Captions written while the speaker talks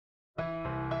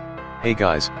Hey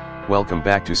guys, welcome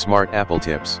back to Smart Apple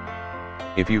Tips.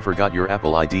 If you forgot your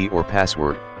Apple ID or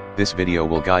password, this video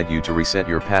will guide you to reset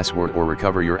your password or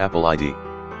recover your Apple ID.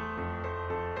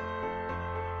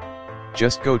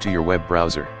 Just go to your web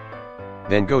browser.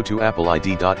 Then go to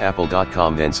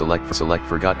appleid.apple.com, then select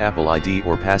Forgot Apple ID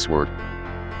or Password.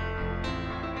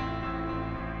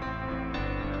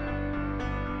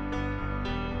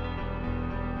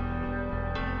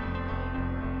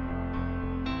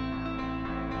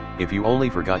 If you only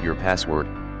forgot your password,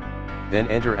 then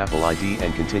enter Apple ID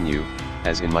and continue,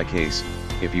 as in my case.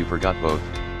 If you forgot both,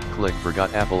 click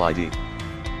Forgot Apple ID.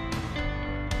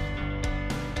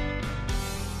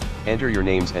 Enter your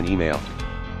names and email.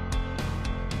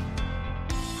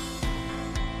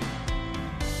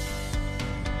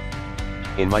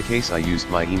 In my case, I used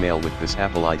my email with this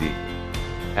Apple ID.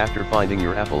 After finding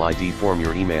your Apple ID form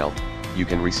your email, you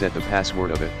can reset the password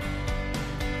of it.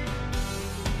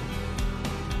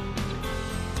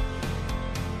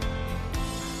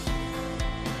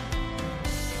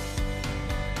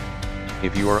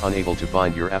 If you are unable to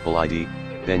find your Apple ID,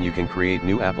 then you can create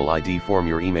new Apple ID form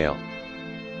your email.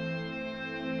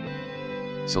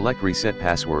 Select Reset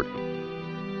Password.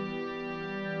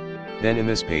 Then in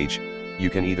this page, you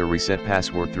can either reset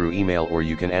password through email or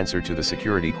you can answer to the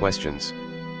security questions.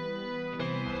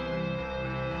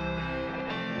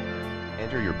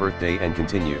 Enter your birthday and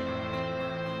continue.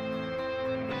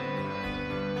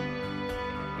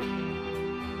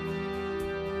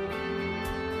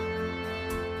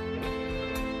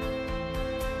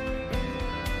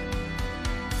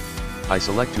 I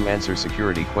select to answer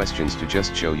security questions to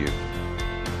just show you.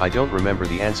 I don't remember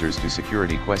the answers to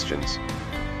security questions.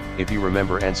 If you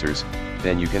remember answers,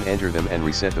 then you can enter them and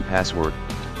reset the password.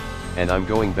 And I'm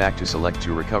going back to select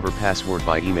to recover password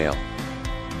by email.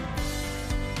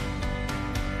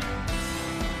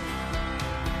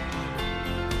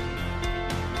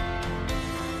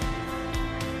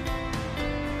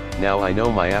 Now I know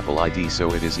my Apple ID,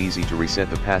 so it is easy to reset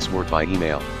the password by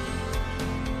email.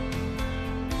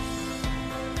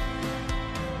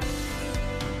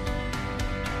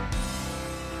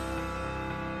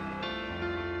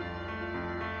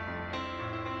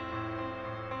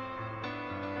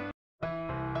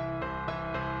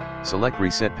 Select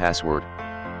Reset Password.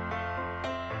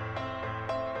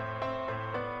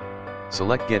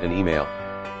 Select Get an Email.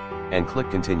 And click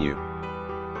Continue.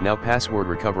 Now password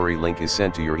recovery link is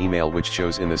sent to your email, which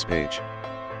shows in this page.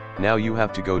 Now you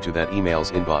have to go to that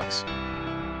email's inbox.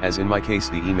 As in my case,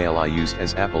 the email I used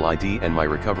as Apple ID and my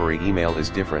recovery email is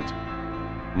different.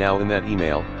 Now in that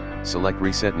email, select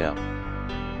Reset Now.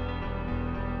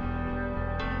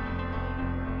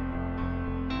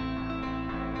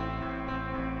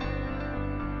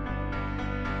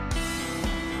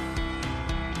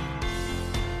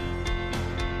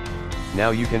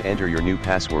 Now you can enter your new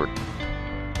password.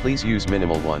 Please use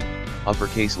minimal one,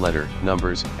 uppercase letter,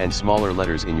 numbers, and smaller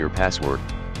letters in your password.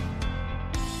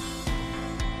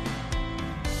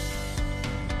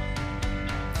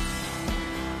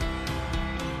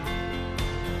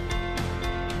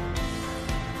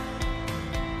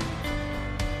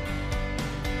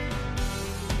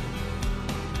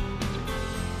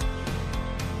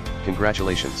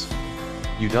 Congratulations!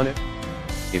 You done it?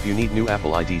 If you need new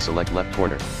Apple ID, select left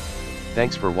corner.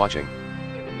 Thanks for watching.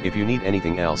 If you need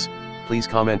anything else, please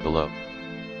comment below.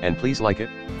 And please like it.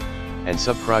 And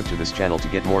subscribe to this channel to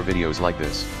get more videos like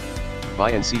this.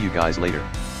 Bye and see you guys later.